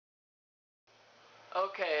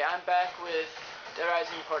Okay, I'm back with Dead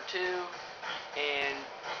Rising Part 2, and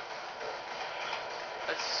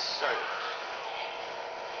let's start it.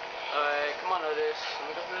 Alright, come on, Otis. Let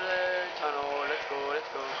me go through the tunnel. Let's go,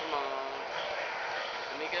 come on.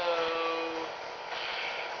 Let me go.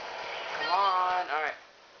 Come on, alright.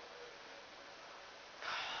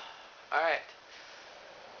 Alright.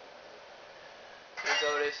 There's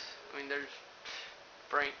Otis. There's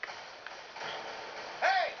Frank.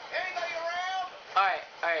 Hey, anybody around? Alright.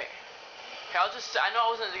 Okay, I know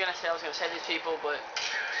I was gonna say these people, but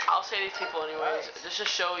I'll say these people anyways, just to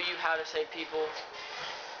show you how to say people.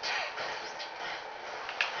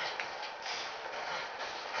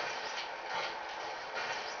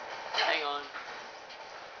 Hang on.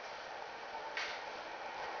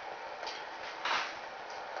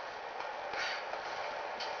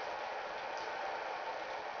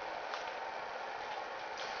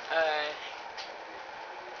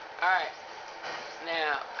 Alright.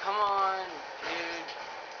 Now, come on, dude.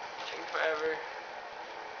 It's taking forever.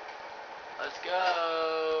 Let's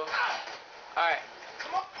go. Alright.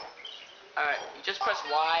 Come on. Alright, you just press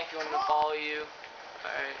Y if you want him to follow you.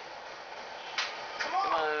 Alright.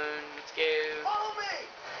 Come on, let's go. Follow me.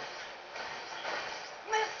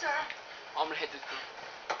 Mister. I'm gonna hit this girl.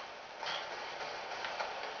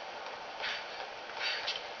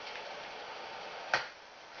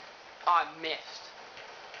 Oh, I missed.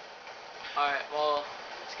 Alright, well,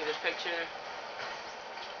 let's get this picture.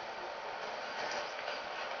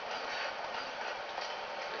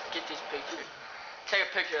 Let's get this picture. Take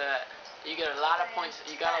a picture of that. You get a lot of points.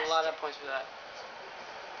 You got a lot of points for that.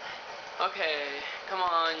 Okay, come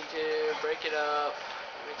on, you two, break it up.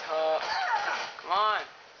 Let me talk. Come on.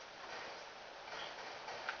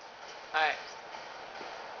 Alright.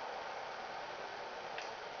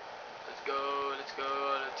 Let's go, let's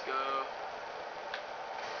go, let's go.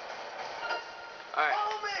 Alright.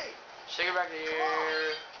 Follow me. Shake it back to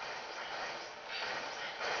here.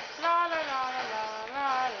 La la la la la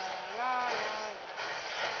la la la.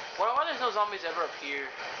 Why there's no zombies ever up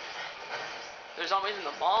here? There's zombies in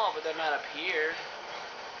the mall, but they're not up here.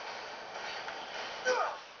 I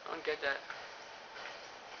don't get that.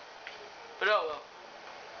 But oh well.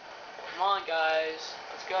 Come on, guys.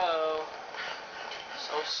 Let's go.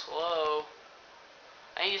 So slow.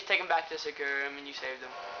 And you just take him back to secure him and you saved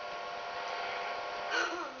him.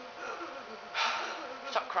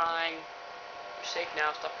 Stop crying. You're safe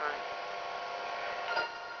now. Stop crying.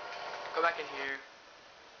 Go back in here.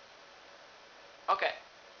 Okay.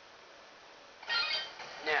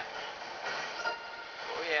 Now.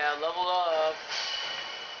 Oh yeah, level up.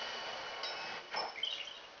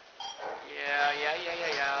 Yeah.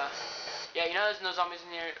 Yeah, you know there's no zombies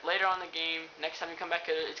in here. Later on in the game, next time you come back,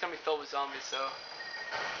 it's gonna be filled with zombies, so.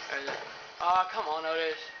 Oh, come on,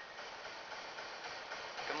 Otis.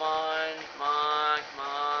 Come on.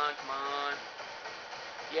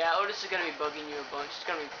 Yeah, Otis is gonna be bugging you a bunch. It's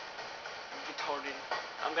gonna be retarded.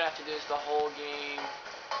 I'm gonna have to do this the whole game.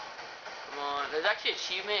 Come on. There's actually an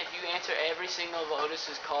achievement if you answer every single of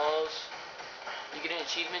Otis's calls. You get an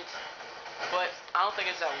achievement. But I don't think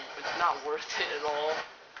it's not worth it at all.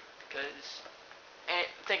 Because, and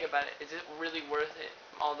think about it. Is it really worth it?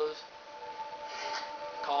 All those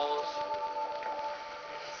calls.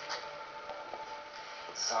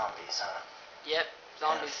 Zombies, huh? Yep, zombies.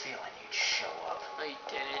 I had a feeling you'd show up. No, you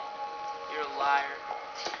didn't. You're a liar.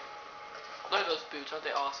 Look at those boots. Aren't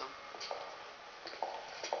they awesome?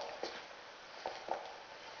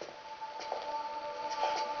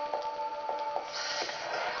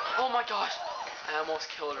 Oh my gosh. I almost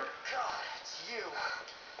killed her. God, it's you.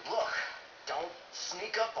 Look, don't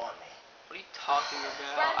sneak up on me. What are you talking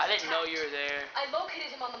about? I didn't know you were there. I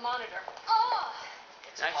located him on the monitor. Oh!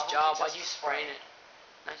 Nice job. Why'd you sprain it?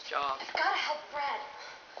 Nice job. I've got to help Brad,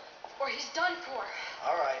 or he's done for.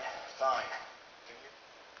 All right, fine.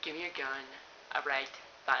 Give me your gun. Alright,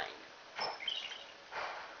 fine.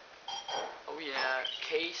 Oh yeah,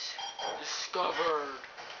 case discovered.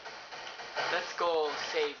 Let's go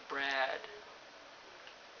save Brad.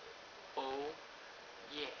 Oh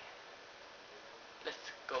yeah. Let's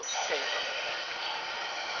go save him.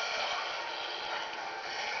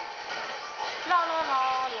 La la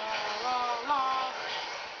la la la la.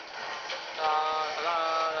 La la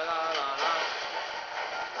la la la la.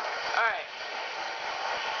 Alright.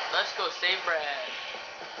 Let's go save Brad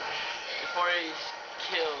before he's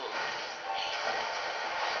killed.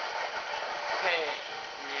 Okay.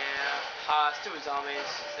 Yeah. Stupid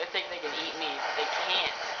zombies. They think they can eat me. They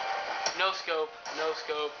can't. No scope.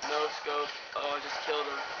 Oh, I just killed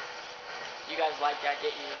him. You guys liked that,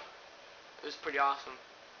 didn't you? It was pretty awesome.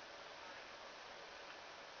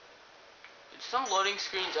 some loading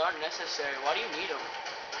screens aren't necessary. Why do you need them?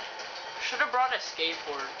 Should have brought a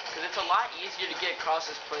skateboard, because it's a lot easier to get across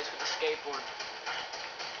this place with a skateboard.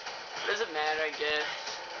 Doesn't matter, I guess.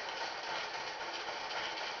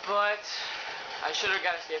 But I should have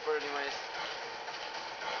got a skateboard anyways,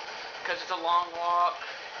 because it's a long walk,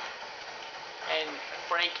 and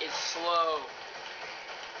Frank is slow.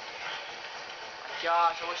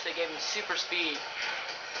 Gosh, I wish they gave him super speed.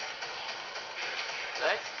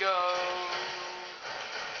 Let's go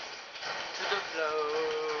to the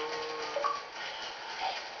flow.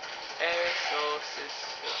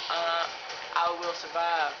 I will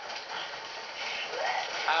survive.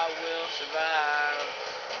 I will survive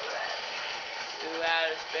through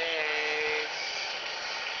outer space.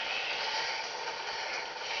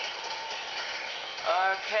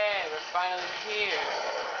 Okay, we're finally here.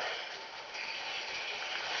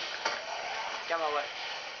 Get out of my way.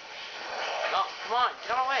 No, come on,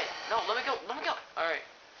 get out of my way. No, let me go, let me go. Alright.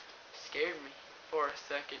 Scared me for a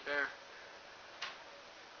second there.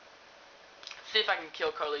 See if I can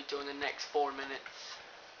kill Carlito in the next 4 minutes.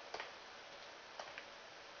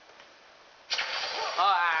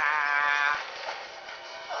 Ah!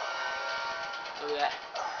 Look at that.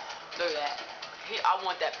 Look at that. I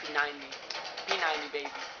want that P90. P90, baby.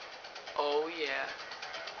 Oh, yeah.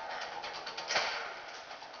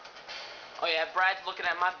 Oh, yeah, Brad's looking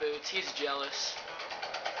at my boots. He's jealous.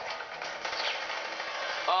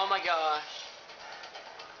 Oh, my gosh.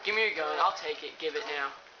 Give me your gun. I'll take it. Give it now.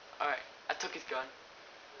 Alright. I took his gun.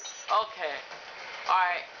 Okay.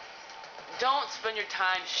 Alright. Don't spend your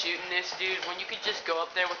time shooting this dude when you could just go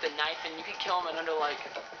up there with a knife and you could kill him in under like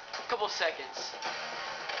a couple seconds.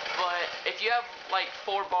 But if you have like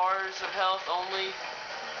 4 bars of health only,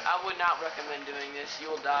 I would not recommend doing this. You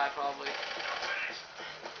will die probably.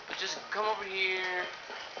 But just come over here.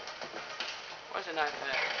 Where's the knife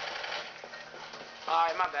at?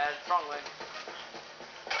 Alright, my bad. Wrong way.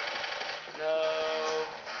 No.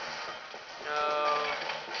 No.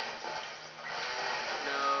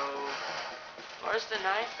 No. Where's the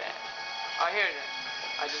knife at? Oh, here it is.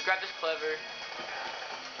 I just grabbed this clever.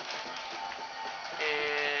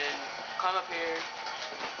 And climb up here.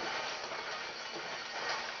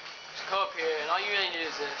 Just go up here, and all you really need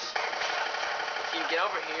is this. So you get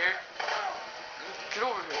over here. Get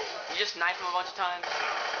over here. You just knife him a bunch of times.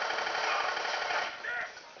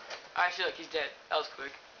 Actually, look, he's dead. That was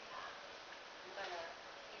quick.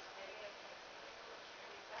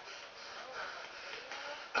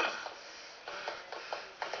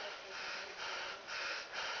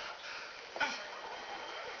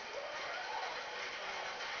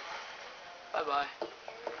 Bye-bye.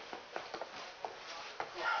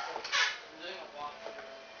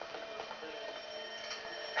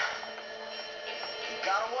 He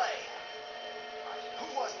got away. Who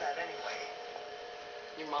was that anyway?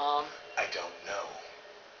 Your mom. I don't know.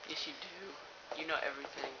 Yes, you do. You know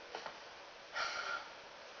everything.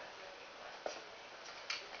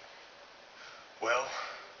 Well,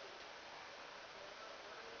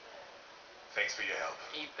 thanks for your help.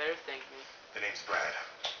 You better thank me. The name's Brad.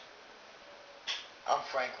 I'm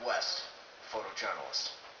Frank West,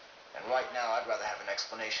 photojournalist. And right now, I'd rather have an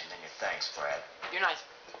explanation than your thanks, Brad. You're nice.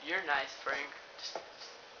 You're nice, Frank. Just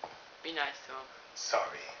be nice to him.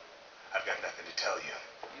 Sorry. I've got nothing to tell you.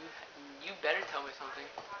 You better tell me something.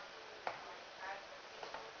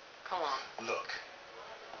 Come on. Look.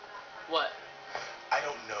 What? I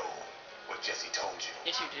don't know what Jesse told you.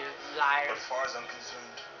 Yes, you do. Liar. But as far as I'm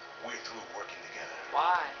concerned, we're through working together.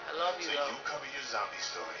 Why? I love you, So though. you cover your zombie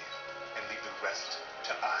story and leave the rest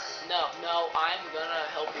to us. No, I'm gonna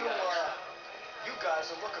help you guys. You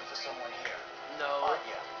guys are looking for someone here. No. Aren't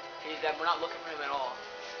you? We're not looking for him at all.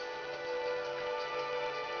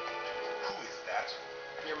 Who is that?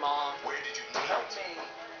 Your mom. Where did you help me?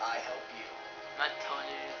 I help you. I'm not telling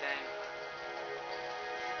you anything.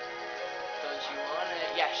 Don't you want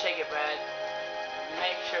it? Yeah, shake it, Brad.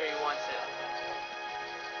 Make sure he wants it.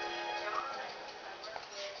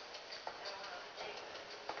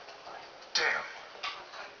 Damn.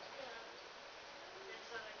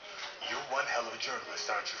 You're one hell of a journalist,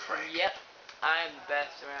 aren't you, Frank? Yep. I'm the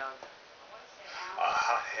best around. A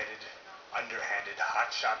hot-headed, underhanded,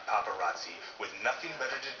 hotshot paparazzi with nothing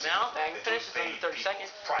better to do Now, I can than finish to this in invade 30 seconds.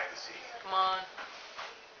 people's privacy. Come on.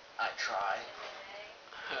 I try.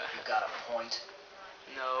 You got a point?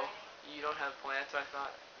 No, you don't have a point. That's what I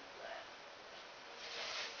thought.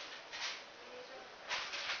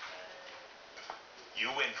 You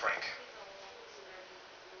win, Frank.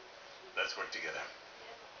 Let's work together.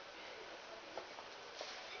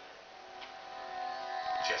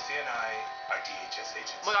 Jesse and I are DHS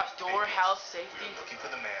agents. Oh my gosh, door, It means house, safety. we're looking for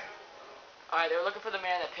the man Alright, they were looking for the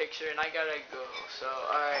man in that picture, and I gotta go. So,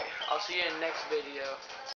 alright, I'll see you in the next video.